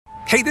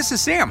Hey, this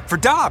is Sam for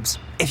Dobbs.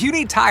 If you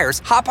need tires,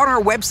 hop on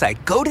our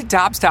website, go to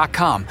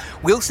Dobbs.com.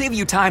 We'll save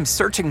you time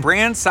searching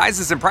brands,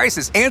 sizes, and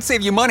prices, and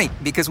save you money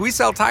because we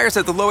sell tires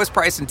at the lowest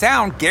price in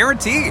town,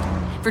 guaranteed.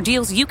 For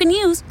deals you can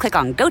use, click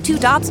on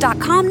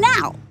GoToDobbs.com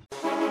now.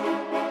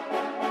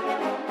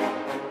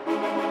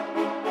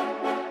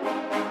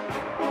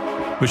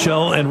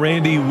 Michelle and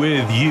Randy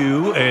with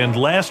you. And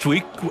last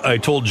week, I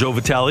told Joe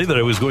Vitale that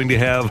I was going to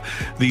have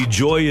the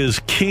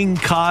Joya's King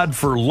Cod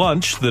for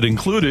lunch that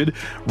included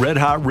red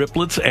hot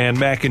riplets and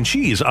mac and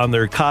cheese on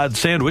their cod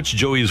sandwich.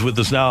 Joey is with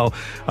us now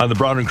on the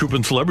Brown and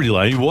Crouppen Celebrity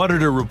Line. You wanted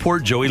to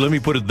report, Joey. Let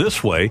me put it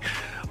this way.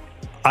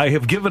 I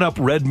have given up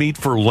red meat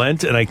for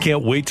Lent, and I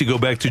can't wait to go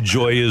back to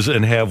Joya's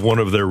and have one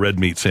of their red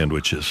meat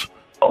sandwiches.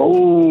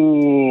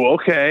 Oh,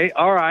 okay.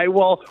 All right.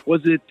 Well,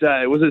 was it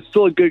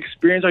still a good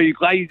experience? Are you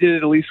glad you did it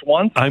at least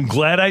once? I'm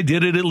glad I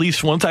did it at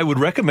least once. I would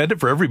recommend it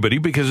for everybody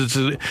because it's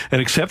an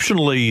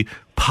exceptionally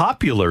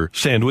popular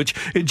sandwich.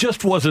 It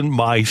just wasn't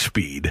my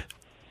speed.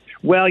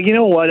 Well, you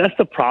know what? That's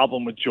the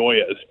problem with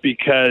Joya's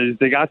because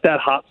they got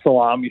that hot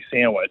salami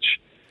sandwich.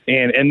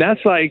 And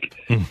that's like,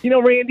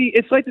 Randy,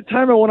 it's like the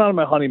time I went on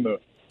my honeymoon.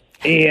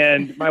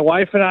 And my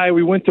wife and I,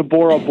 we went to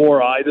Bora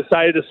Bora. I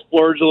decided to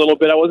splurge a little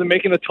bit. I wasn't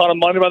making a ton of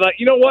money, but I thought,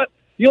 you know what?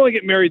 You only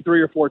get married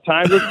 3 or 4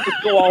 times. Let's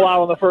just go all out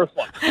on the first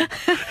one.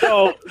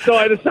 So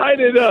I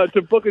decided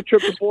to book a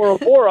trip to Bora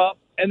Bora.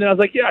 And then I was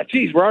like, yeah,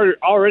 geez, we're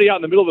already out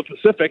in the middle of the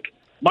Pacific.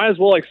 Might as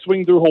well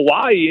swing through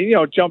Hawaii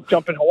and, jump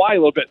in Hawaii a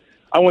little bit.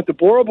 I went to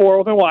Bora Bora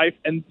with my wife,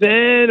 and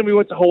then we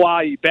went to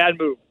Hawaii. Bad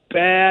move.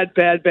 Bad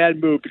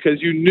move because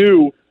you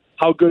knew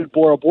how good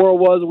Bora Bora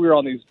was. We were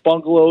on these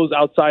bungalows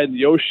outside in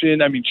the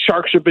ocean. I mean,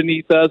 sharks are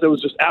beneath us. It was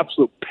just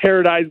absolute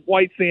paradise,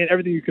 white sand,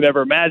 everything you could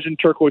ever imagine,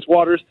 turquoise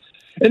waters.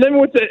 And then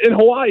we went in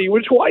Hawaii,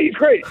 which Hawaii is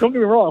great. Don't get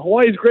me wrong.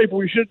 Hawaii is great, but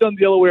we should have done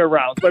the other way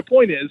around. So my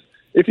point is,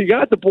 if you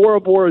got the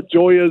Bora Bora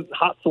Joya's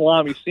hot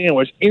salami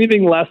sandwich,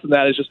 anything less than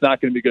that is just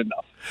not going to be good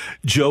enough.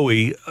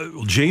 Joey,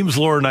 James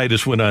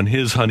Laurinaitis went on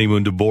his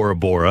honeymoon to Bora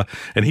Bora,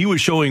 and he was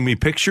showing me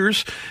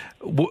pictures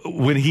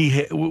when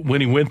he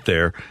went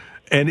there.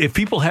 And if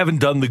people haven't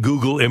done the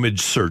Google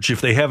image search,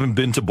 if they haven't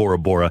been to Bora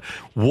Bora,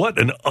 what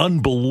an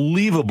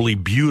unbelievably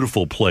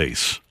beautiful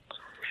place.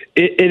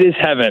 It is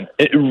heaven.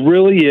 It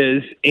really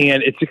is,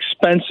 and it's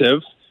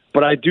expensive,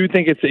 but I do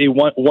think it's a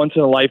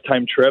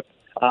once-in-a-lifetime trip.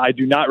 I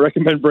do not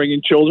recommend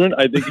bringing children.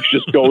 I think you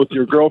should just go with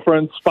your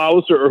girlfriend,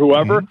 spouse, or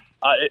whoever.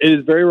 Mm-hmm. It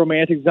is very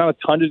romantic. There's not a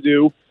ton to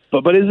do,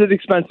 but is it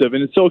expensive?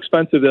 And it's so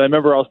expensive that I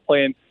remember I was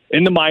playing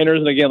in the minors,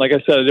 and again, like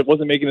I said, it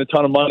wasn't making a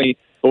ton of money,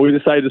 but we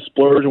decided to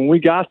splurge. And when we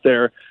got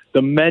there,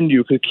 the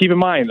menu, because keep in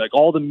mind,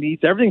 all the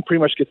meats, everything pretty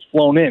much gets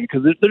flown in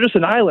because they're just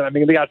an island. I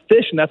mean, they got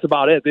fish, and that's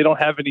about it. They don't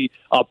have any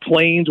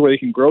planes where they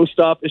can grow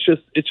stuff. It's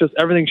just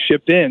everything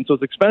shipped in, so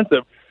it's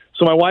expensive.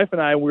 So my wife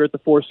and I, we were at the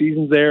Four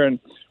Seasons there, and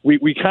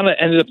we kind of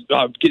ended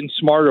up getting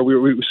smarter.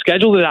 We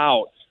scheduled it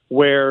out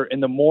where in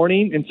the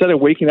morning, instead of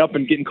waking up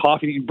and getting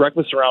coffee and eating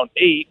breakfast around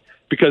 8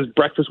 because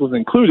breakfast was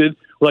included,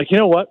 we're like, you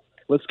know what?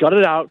 Let's gut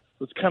it out.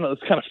 Let's kind of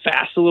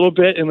fast a little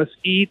bit and let's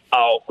eat.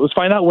 Let's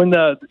find out when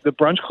the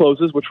brunch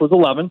closes, which was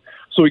 11.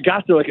 So we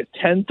got there at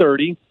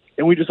 10:30,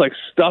 and we just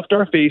stuffed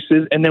our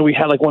faces, and then we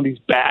had one of these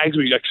bags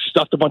where you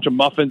stuffed a bunch of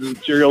muffins and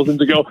cereals in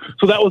to go.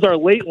 So that was our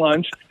late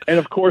lunch, and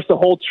of course the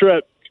whole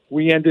trip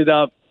we ended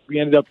up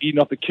eating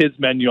off the kids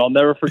menu. I'll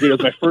never forget. It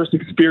was my first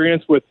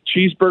experience with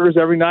cheeseburgers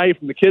every night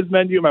from the kids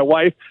menu. My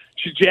wife,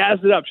 she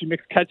jazzed it up. She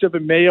mixed ketchup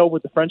and mayo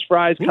with the French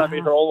fries, kind of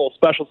made her own little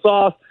special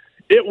sauce.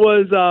 It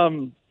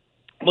was.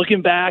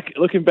 Looking back,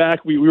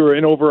 we were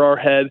in over our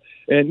head.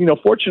 And,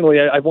 fortunately,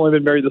 I've only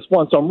been married this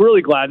once, so I'm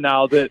really glad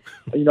now that,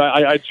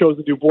 I chose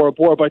to do Bora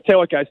Bora. But I tell you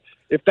what, guys,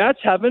 if that's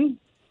heaven,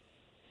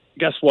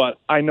 guess what?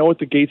 I know what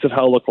the gates of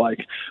hell look like.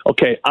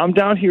 Okay, I'm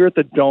down here at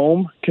the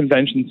Dome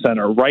Convention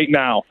Center right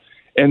now,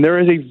 and there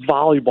is a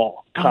volleyball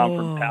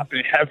conference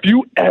happening. Have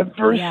you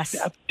ever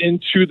stepped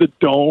into the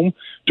Dome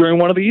during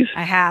one of these?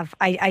 I have.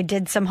 I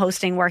did some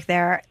hosting work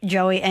there,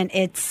 Joey, and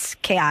it's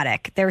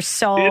chaotic. There's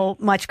so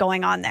much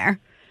going on there.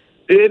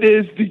 It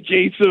is the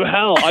gates of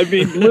hell. I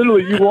mean,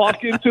 literally, you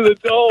walk into the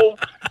Dome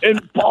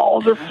and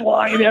balls are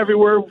flying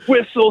everywhere.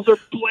 Whistles are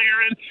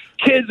blaring.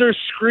 Kids are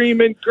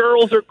screaming.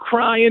 Girls are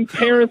crying.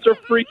 Parents are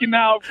freaking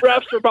out.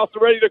 Refs are about to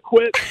ready to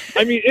quit.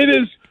 I mean, it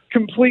is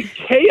complete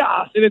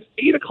chaos, and it's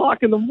 8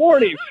 o'clock in the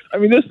morning. I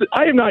mean,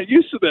 I am not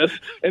used to this.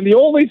 And the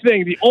only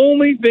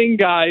thing,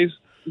 guys,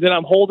 that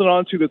I'm holding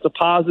on to that's a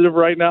positive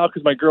right now,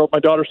 because my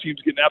daughter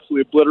seems getting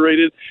absolutely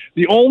obliterated.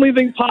 The only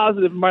thing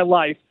positive in my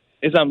life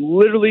is I'm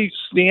literally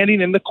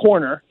standing in the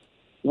corner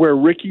where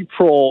Ricky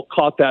Prohl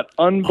caught that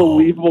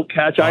unbelievable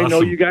catch. Awesome. I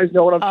know you guys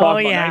know what I'm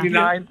talking about,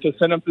 99 to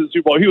send him to the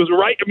Super Bowl. He was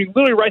right. I mean,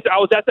 literally right there. I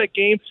was at that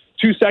game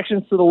 2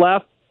 sections to the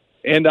left.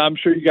 And I'm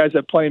sure you guys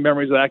have plenty of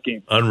memories of that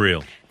game.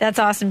 Unreal. That's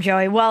awesome,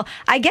 Joey. Well,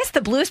 I guess the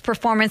Blues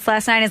performance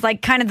last night is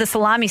kind of the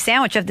salami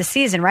sandwich of the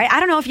season, right? I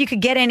don't know if you could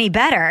get any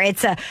better.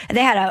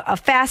 They had a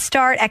fast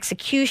start,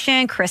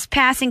 execution, crisp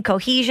passing,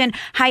 cohesion,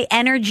 high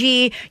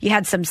energy. You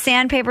had some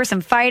sandpaper,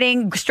 some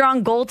fighting,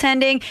 strong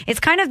goaltending. It's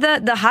kind of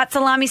the hot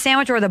salami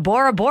sandwich or the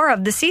Bora Bora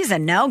of the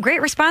season, no?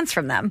 Great response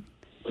from them.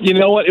 You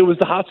know what? It was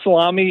the hot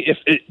salami.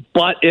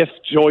 But if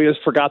Joyas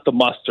forgot the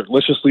mustard,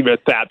 let's just leave it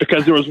at that.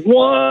 Because there was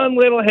one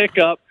little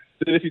hiccup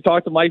that if you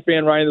talk to Mike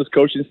Van Ryn and his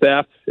coaching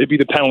staff, it'd be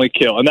the penalty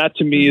kill. And that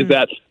to me is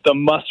that the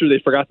mustard they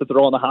forgot to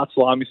throw on the hot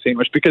salami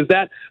sandwich. Because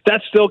that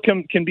still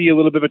can be a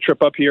little bit of a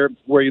trip up here.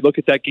 Where you look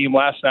at that game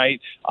last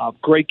night,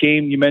 great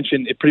game. You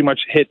mentioned it pretty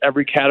much hit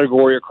every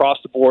category across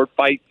the board: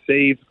 fight,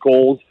 saves,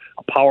 goals,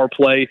 a power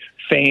play,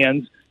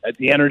 fans,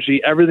 the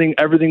energy.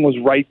 Everything was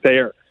right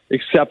there,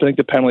 except I think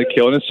the penalty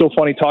kill. And it's so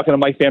funny talking to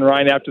Mike Van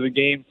Ryn after the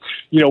game.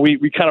 You know,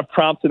 we kind of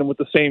prompted him with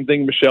the same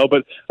thing, Michelle.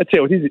 But I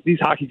tell you what, these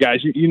hockey guys,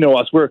 you know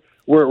us, we're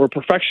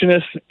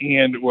perfectionists,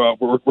 and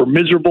we're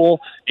miserable,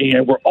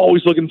 and we're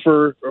always looking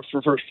for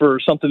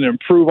something to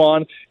improve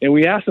on. And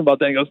we asked him about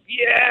that, and he goes,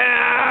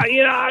 "Yeah,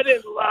 I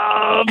didn't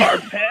love our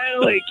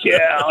penalty kill."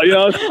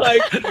 It's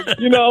like,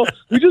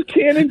 we just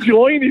can't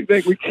enjoy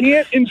anything. We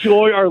can't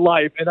enjoy our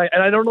life, and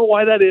I don't know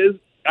why that is.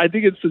 I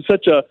think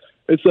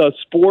it's a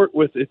sport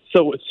with it's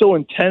so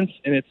intense,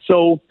 and it's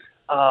so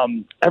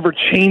ever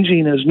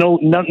changing. There's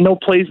no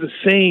plays the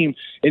same,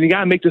 and you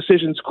got to make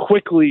decisions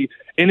quickly.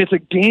 And it's a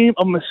game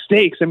of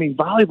mistakes. I mean,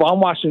 volleyball, I'm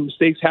watching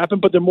mistakes happen,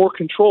 but they're more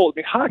controlled. I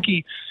mean,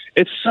 hockey,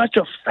 it's such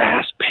a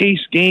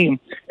fast-paced game,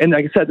 and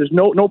like I said, there's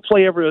no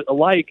play ever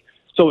alike.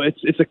 So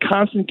it's a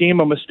constant game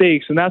of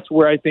mistakes, and that's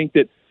where I think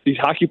that these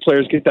hockey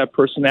players get that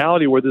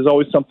personality where there's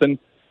always something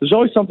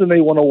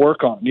they want to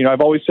work on.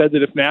 I've always said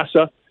that if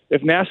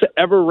NASA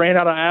ever ran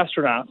out of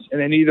astronauts and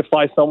they needed to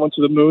fly someone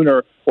to the moon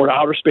or to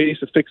outer space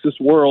to fix this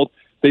world,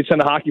 they'd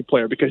send a hockey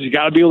player, because you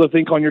got to be able to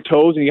think on your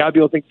toes, and you got to be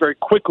able to think very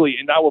quickly.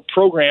 And now we're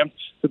programmed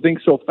to think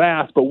so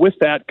fast. But with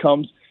that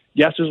comes,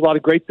 yes, there's a lot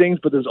of great things,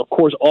 but there's, of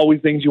course, always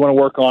things you want to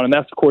work on. And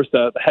that's, of course,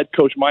 the head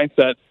coach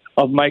mindset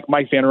of Mike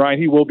Van Ryn.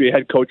 He will be a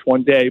head coach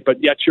one day. But,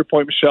 yeah, to your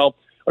point, Michelle,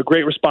 a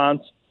great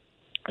response.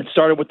 It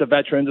started with the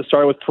veterans. It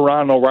started with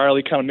Perron and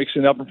O'Reilly kind of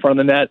mixing it up in front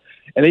of the net.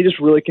 And they just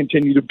really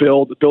continue to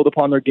build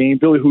upon their game.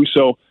 Billy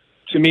Husso,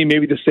 to me,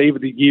 maybe the save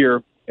of the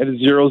year at a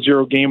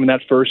 0-0 game in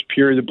that first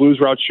period. The Blues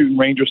were out shooting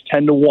Rangers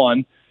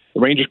 10-1. The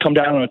Rangers come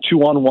down on a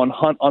 2-on-1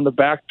 hunt on the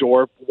back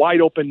door,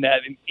 wide open net,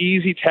 an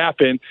easy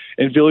tap in,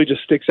 and Billy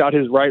just sticks out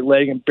his right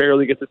leg and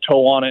barely gets a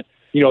toe on it.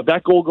 If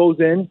that goal goes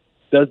in,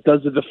 does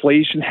the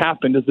deflation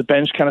happen? Does the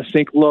bench kind of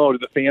sink low? Do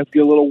the fans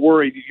get a little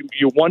worried?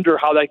 You wonder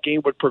how that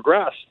game would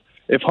progress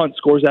if Hunt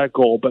scores that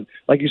goal. But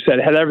like you said,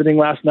 it had everything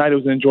last night. It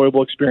was an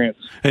enjoyable experience.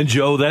 And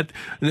Joe, that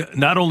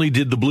not only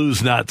did the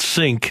Blues not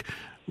sink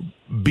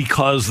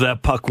because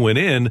that puck went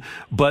in,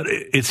 but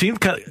it seemed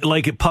kind of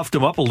like it puffed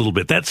them up a little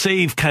bit. That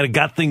save kind of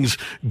got things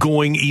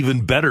going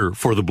even better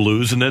for the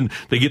Blues, and then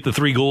they get the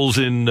 3 goals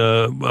in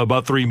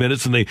about 3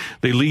 minutes, and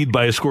they lead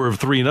by a score of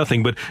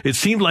 3-0. But it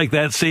seemed like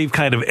that save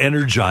kind of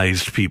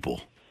energized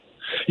people.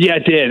 Yeah,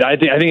 it did. I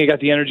think it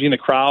got the energy in the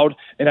crowd,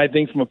 and I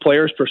think from a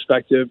player's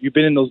perspective, you've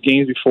been in those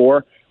games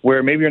before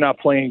where maybe you're not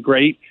playing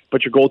great,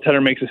 but your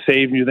goaltender makes a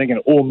save, and you're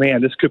thinking, "Oh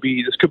man, this could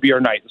be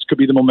our night. This could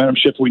be the momentum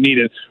shift we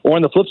needed." Or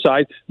on the flip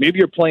side, maybe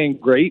you're playing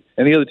great,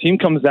 and the other team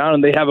comes down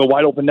and they have a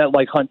wide open net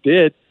like Hunt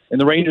did, and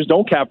the Rangers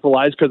don't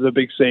capitalize because of a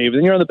big save.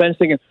 And you're on the bench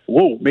thinking,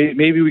 "Whoa,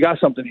 maybe we got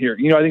something here."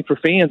 I think for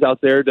fans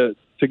out there to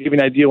give you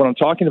an idea what I'm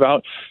talking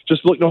about,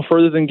 just look no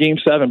further than Game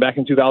 7 back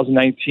in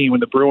 2019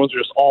 when the Bruins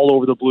were just all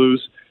over the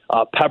Blues.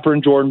 Pepper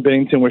and Jordan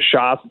Binnington with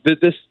shots.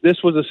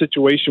 This was a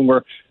situation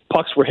where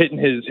pucks were hitting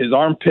his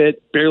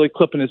armpit, barely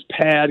clipping his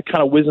pad,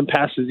 kind of whizzing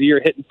past his ear,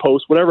 hitting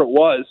post, whatever it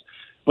was.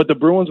 But the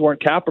Bruins weren't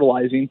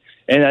capitalizing,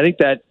 and I think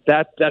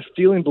that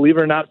feeling, believe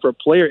it or not, for a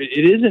player,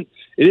 it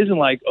isn't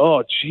like,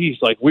 "Oh, geez,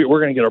 like we're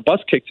going to get our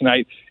butts kicked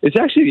tonight." It's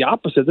actually the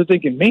opposite. They're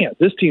thinking, "Man,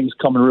 this team's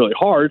coming really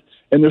hard,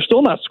 and they're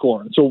still not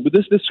scoring. So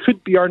this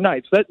could be our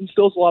night." So that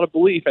instills a lot of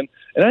belief, and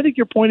I think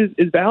your point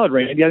is valid,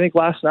 Randy. I think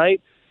last night,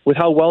 with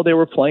how well they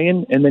were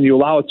playing, and then you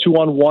allow a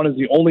 2-on-1 as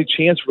the only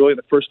chance really in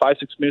the first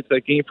 5-6 minutes of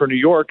that game for New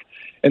York.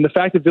 And the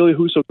fact that Billy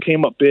Husso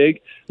came up big,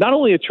 not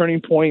only a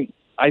turning point,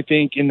 I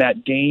think, in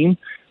that game,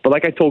 but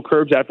like I told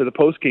Curbs after the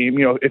post game,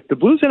 if the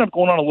Blues end up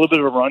going on a little bit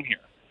of a run here,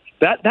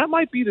 that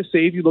might be the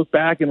save you look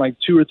back in like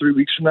 2 or 3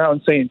 weeks from now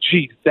and saying,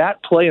 "Geez,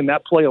 that play and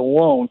that play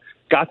alone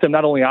got them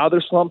not only out of their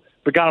slump,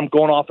 but got them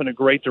going off in a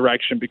great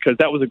direction," because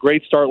that was a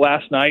great start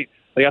last night.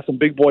 They got some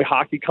big boy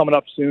hockey coming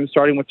up soon,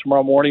 starting with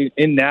tomorrow morning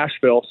in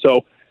Nashville.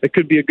 So it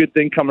could be a good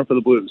thing coming for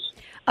the Blues.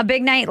 A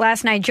big night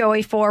last night,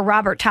 Joey, for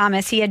Robert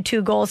Thomas. He had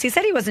 2 goals. He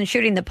said he wasn't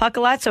shooting the puck a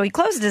lot, so he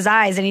closed his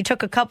eyes and he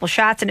took a couple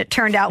shots, and it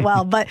turned out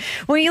well. But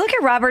when you look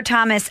at Robert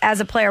Thomas as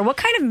a player, what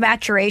kind of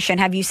maturation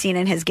have you seen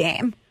in his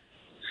game?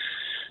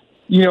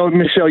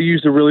 Michelle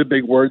used a really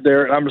big word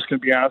there, and I'm just going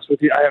to be honest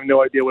with you. I have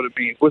no idea what it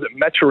means. Was it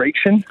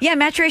maturation? Yeah,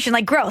 maturation,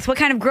 like growth. What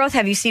kind of growth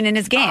have you seen in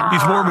his game?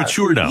 He's more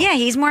mature now. Yeah,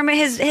 he's more.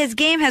 His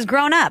game has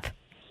grown up.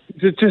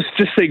 Just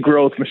say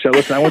growth, Michelle.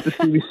 Listen, I went to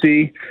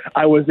CBC.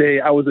 I was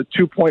a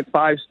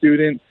 2.5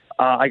 student.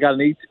 I got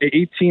an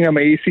 18 on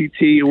my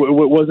ACT. It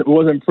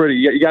wasn't pretty.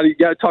 You got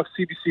to talk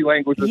CBC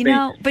language with me.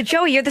 But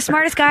Joey, you're the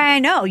smartest guy I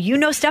know. You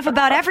know stuff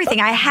about everything.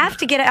 I have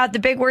to get out the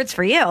big words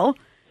for you.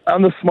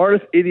 I'm the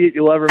smartest idiot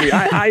you'll ever meet.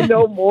 I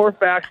know more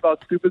facts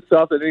about stupid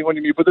stuff than anyone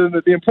you meet, but then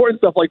the important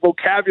stuff like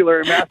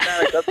vocabulary and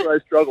mathematics, that's where I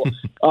struggle.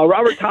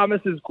 Robert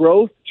Thomas's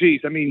growth,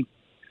 geez, I mean,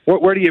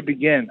 where do you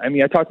begin? I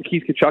mean, I talked to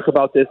Keith Kachuk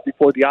about this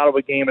before the Ottawa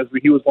game as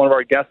he was one of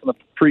our guests on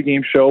the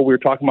pregame show. We were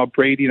talking about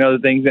Brady and other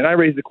things, and I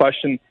raised the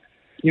question,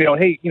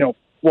 hey,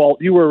 well,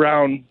 you were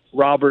around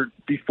Robert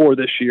before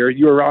this year.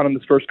 You were around him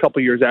his first couple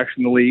of years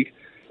actually in the league,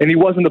 and he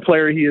wasn't the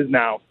player he is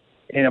now.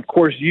 And, of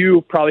course,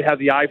 you probably have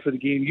the eye for the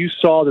game. You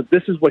saw that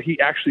this is what he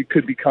actually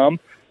could become.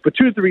 But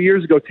 2 or 3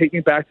 years ago, take me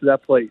back to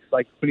that place.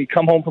 Like when he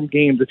come home from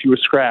games, if he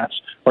was scratched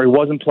or he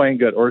wasn't playing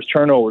good or his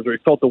turnovers or he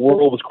felt the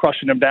world was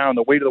crushing him down,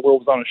 the weight of the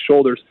world was on his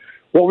shoulders,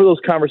 what were those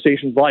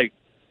conversations like?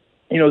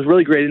 It was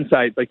really great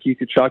insight by Keith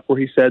Kachuk where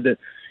he said that,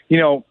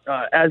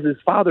 as his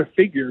father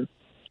figure,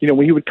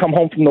 when he would come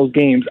home from those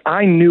games,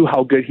 I knew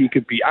how good he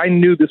could be. I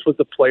knew this was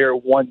the player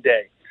one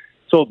day.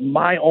 So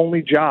my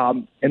only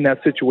job in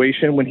that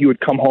situation when he would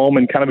come home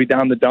and kind of be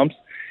down in the dumps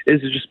is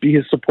to just be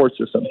his support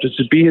system, just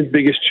to be his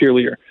biggest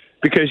cheerleader.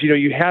 Because,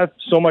 you have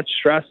so much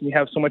stress and you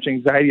have so much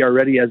anxiety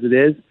already as it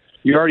is.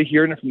 You're already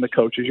hearing it from the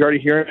coaches. You're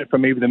already hearing it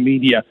from maybe the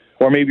media,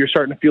 or maybe you're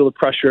starting to feel the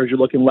pressure as you're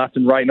looking left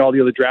and right and all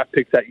the other draft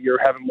picks that year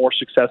having more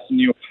success than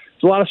you.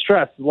 It's a lot of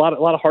stress, a lot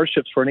of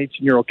hardships for an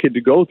 18-year-old kid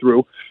to go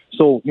through.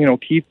 So,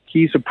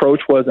 Keith's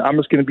approach was, I'm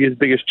just going to be his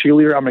biggest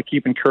cheerleader. I'm going to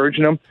keep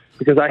encouraging him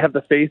because I have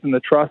the faith and the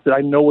trust that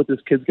I know what this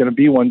kid's going to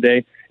be one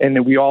day, and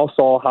that we all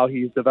saw how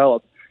he's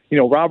developed.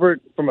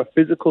 Robert, from a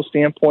physical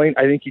standpoint,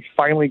 I think he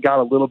finally got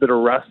a little bit of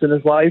rest in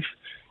his life.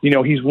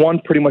 He's won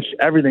pretty much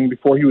everything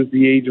before he was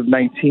the age of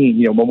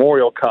 19.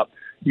 Memorial Cup,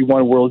 he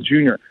won World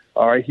Junior.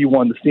 All right, he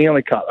won the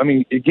Stanley Cup. I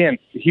mean, again,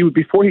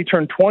 before he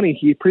turned 20,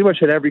 he pretty much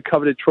had every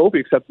coveted trophy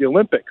except the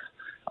Olympics.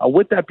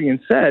 With that being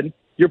said,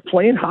 you're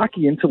playing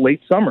hockey into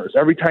late summers.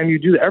 Every time you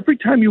do that, every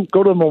time you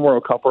go to a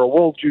Memorial Cup or a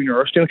World Junior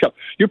or a Stanley Cup,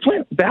 you're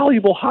playing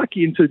valuable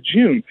hockey into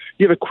June.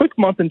 You have a quick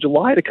month in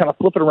July to kind of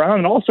flip it around,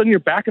 and all of a sudden you're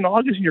back in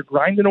August and you're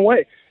grinding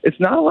away. It's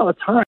not a lot of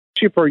time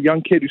for a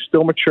young kid who's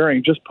still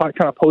maturing, just kind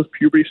of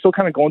post-puberty, still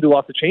kind of going through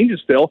lots of changes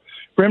still,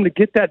 for him to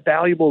get that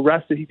valuable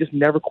rest that he just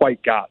never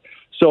quite got.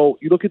 So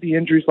you look at the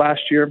injuries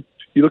last year,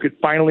 you look at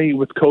finally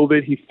with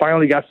COVID, he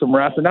finally got some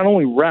rest, and not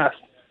only rest,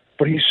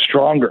 but he's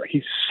stronger.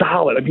 He's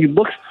solid. I mean,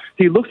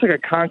 he looks like a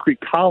concrete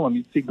column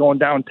you see going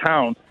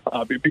downtown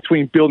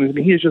between buildings. I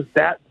mean, he is just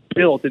that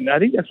built, and I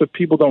think that's what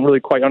people don't really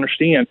quite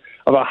understand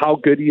about how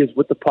good he is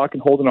with the puck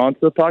and holding on to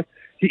the puck.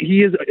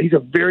 He's a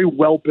very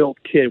well-built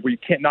kid where you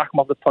can't knock him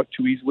off the puck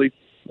too easily.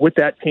 With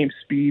that came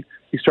speed.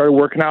 He started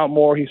working out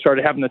more. He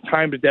started having the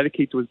time to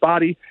dedicate to his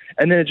body,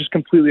 and then it just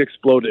completely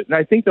exploded. And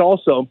I think that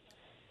also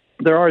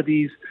there are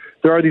these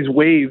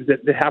waves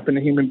that happen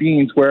to human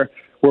beings where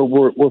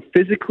we're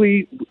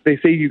physically, they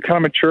say you kind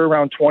of mature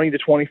around 20 to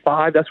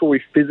 25. That's where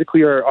we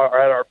physically are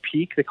at our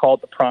peak. They call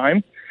it the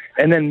prime.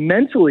 And then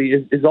mentally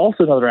is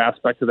also another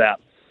aspect of that,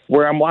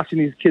 where I'm watching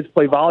these kids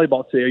play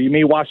volleyball today, or you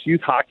may watch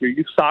youth hockey or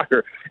youth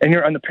soccer, and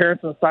the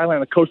parents on the sideline,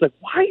 the coach like,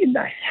 why in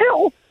the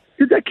hell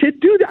did that kid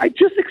do that? I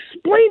just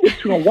explained it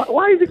to him.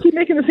 Why does he keep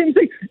making the same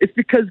thing? It's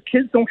because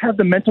kids don't have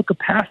the mental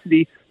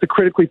capacity to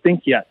critically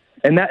think yet.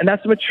 And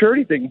that's a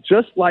maturity thing,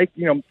 just like,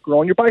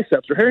 growing your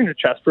biceps or hair in your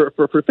chest for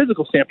a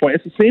physical standpoint.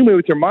 It's the same way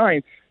with your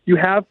mind. You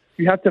have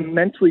to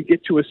mentally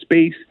get to a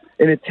space,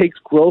 and it takes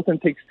growth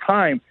and takes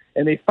time.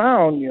 And they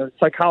found,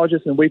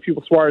 psychologists and way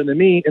people smarter than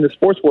me in the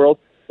sports world,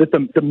 that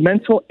the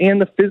mental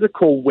and the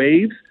physical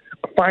waves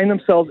find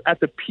themselves at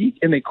the peak,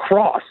 and they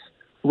cross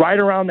right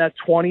around that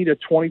 20 to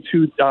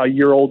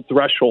 22-year-old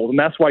threshold. And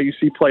that's why you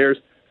see players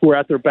who are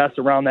at their best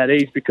around that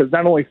age, because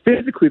not only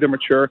physically they're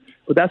mature,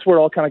 but that's where it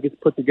all kind of gets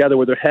put together,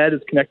 where their head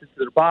is connected to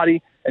their body,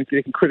 and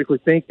they can critically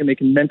think, and they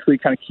can mentally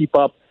kind of keep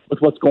up with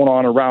what's going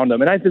on around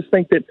them. And I just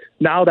think that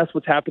now that's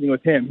what's happening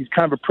with him. He's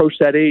kind of approached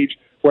that age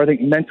where I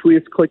think mentally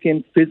it's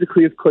clicking,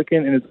 physically it's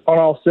clicking, and it's on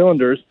all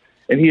cylinders.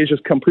 And he has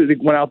just completely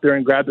went out there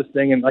and grabbed this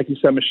thing. And like you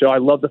said, Michelle, I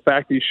love the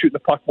fact that he's shooting the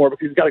puck more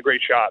because he's got a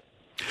great shot.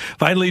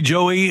 Finally,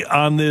 Joey,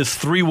 on this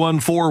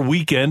 314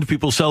 weekend,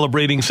 people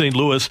celebrating St.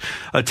 Louis,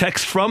 a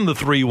text from the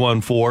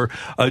 314,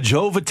 a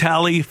Joe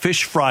Vitale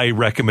fish fry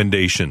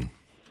recommendation.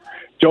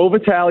 Joe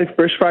Vitale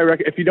fish fry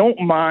if you don't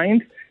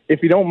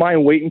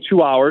mind waiting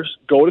 2 hours,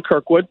 go to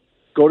Kirkwood,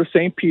 go to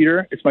St.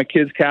 Peter. It's my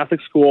kid's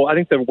Catholic school. I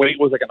think the wait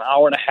was like an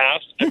hour and a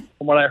half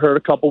from what I heard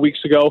a couple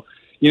weeks ago.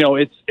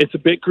 It's a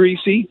bit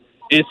greasy.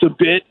 It's a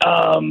bit,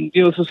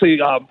 let's just say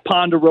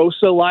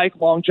Ponderosa-like,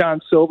 Long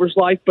John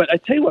Silver's-like. But I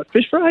tell you what,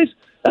 fish fries,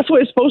 that's the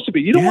way it's supposed to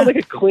be. You don't want like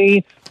a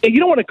clean, you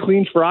don't want a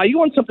clean fry. You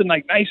want something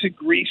like nice and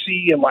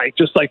greasy and like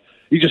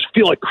you just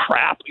feel like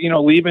crap,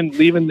 leaving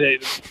the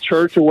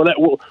church or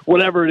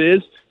whatever it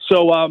is.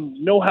 So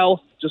no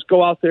health, just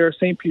go out there.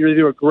 St. Peter, they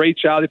do a great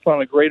job. They put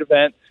on a great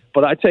event.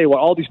 But I tell you what,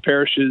 all these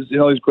parishes,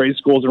 these grade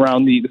schools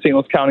around the St.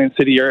 Louis County and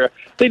city area,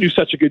 they do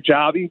such a good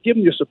job. You give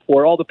them your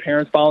support, all the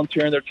parents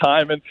volunteering their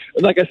time. And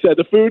like I said,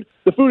 the food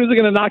isn't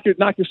going to knock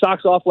your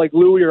socks off like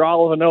Louis or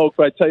Olive and Oak.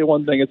 But I tell you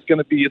one thing, it's going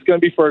to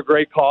be for a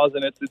great cause,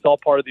 and it's all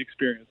part of the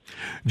experience.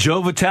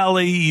 Joe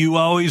Vitale, you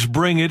always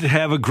bring it.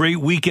 Have a great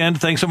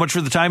weekend. Thanks so much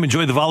for the time.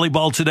 Enjoy the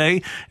volleyball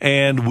today,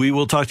 and we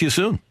will talk to you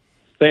soon.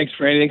 Thanks,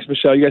 Randy. Thanks,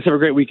 Michelle. You guys have a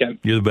great weekend.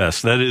 You're the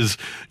best. That is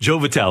Joe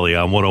Vitale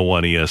on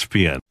 101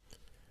 ESPN.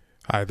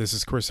 Hi, this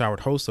is Chris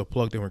Howard, host of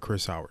Plugged In with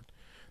Chris Howard.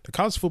 The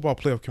College Football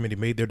Playoff Committee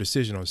made their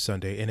decision on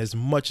Sunday, and as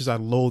much as I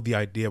loathe the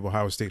idea of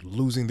Ohio State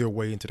losing their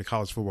way into the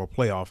College Football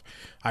Playoff,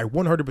 I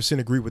 100%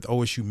 agree with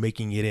OSU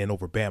making it in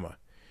over Bama.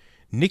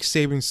 Nick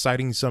Saban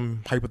citing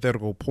some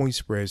hypothetical point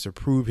spreads to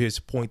prove his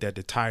point that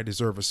the Tide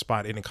deserve a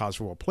spot in the College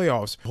Football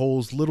Playoffs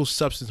holds little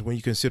substance when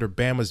you consider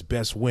Bama's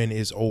best win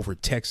is over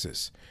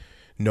Texas.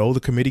 No, the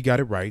committee got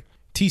it right.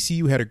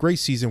 TCU had a great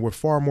season with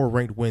far more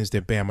ranked wins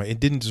than Bama and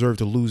didn't deserve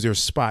to lose their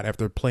spot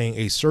after playing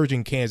a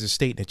surging Kansas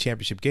State in a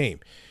championship game.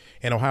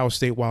 And Ohio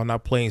State, while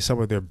not playing some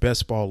of their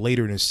best ball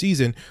later in the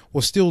season,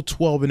 was still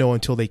 12-0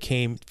 until they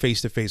came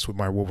face-to-face with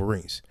my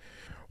Wolverines.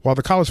 While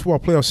the college football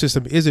playoff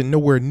system isn't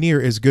nowhere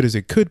near as good as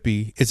it could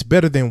be, it's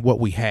better than what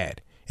we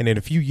had. And in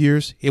a few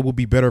years, it will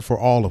be better for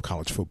all of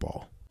college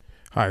football.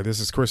 Hi, this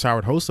is Chris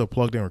Howard, host of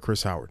Plugged In with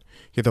Chris Howard.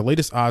 Get the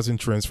latest odds and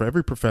trends for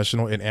every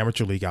professional and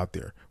amateur league out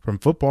there. From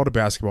football to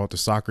basketball to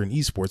soccer and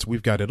esports,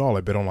 we've got it all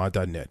at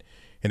betonline.net.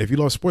 And if you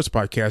love sports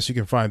podcasts, you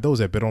can find those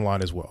at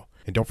BetOnline as well.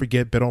 And don't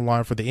forget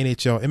BetOnline for the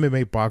NHL,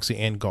 MMA, boxing,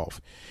 and golf.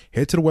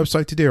 Head to the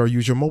website today or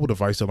use your mobile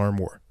device to learn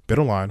more.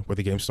 BetOnline, where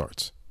the game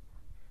starts.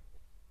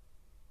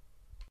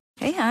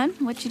 Hey, hon,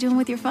 what you doing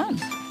with your phone?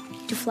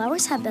 Do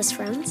flowers have best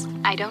friends?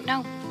 I don't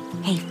know.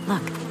 Hey,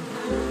 look.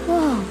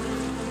 Whoa.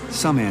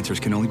 Some answers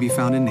can only be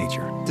found in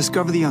nature.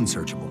 Discover the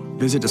unsearchable.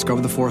 Visit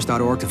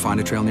discovertheforest.org to find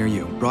a trail near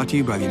you. Brought to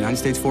you by the United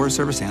States Forest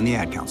Service and the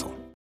Ad Council.